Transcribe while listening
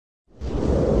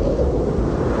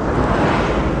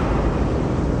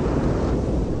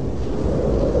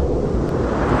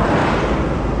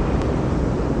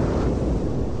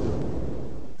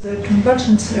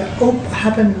convulsions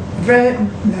happen very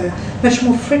much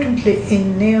more frequently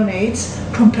in neonates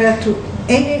compared to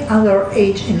any other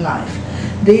age in life.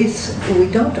 This, we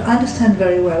don't understand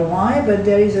very well why, but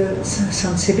there is a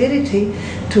sensibility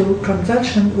to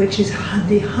convulsion which is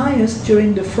the highest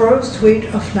during the first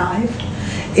week of life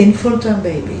in full-term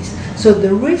babies. So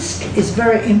the risk is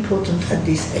very important at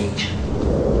this age.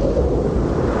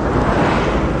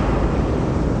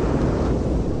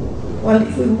 Well,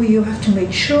 you have to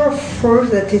make sure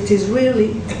first that it is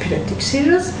really epileptic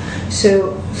seizures.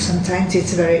 So sometimes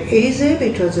it's very easy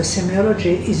because the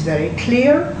semiology is very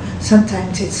clear.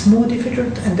 Sometimes it's more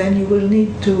difficult, and then you will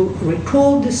need to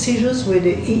record the seizures with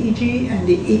the EEG and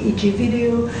the EEG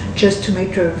video just to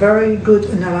make a very good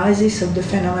analysis of the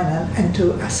phenomenon and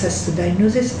to assess the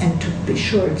diagnosis and to be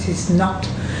sure it is not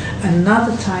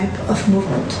another type of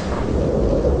movement.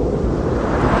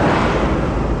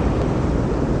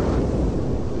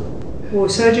 Well,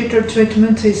 surgical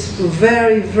treatment is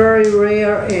very, very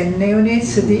rare in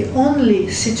neonates. The only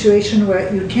situation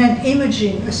where you can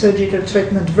imagine a surgical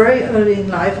treatment very early in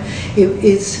life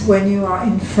is when you are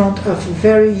in front of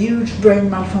very huge brain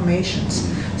malformations,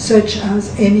 such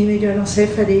as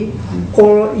hemimegalencephaly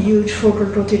or huge focal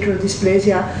cortical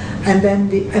dysplasia, and then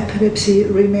the epilepsy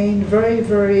remain very,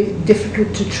 very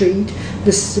difficult to treat.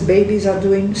 The babies are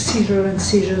doing seizures and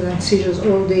seizures and seizures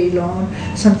all day long,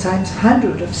 sometimes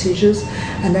hundreds of seizures,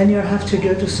 and then you have to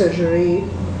go to surgery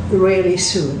really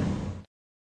soon.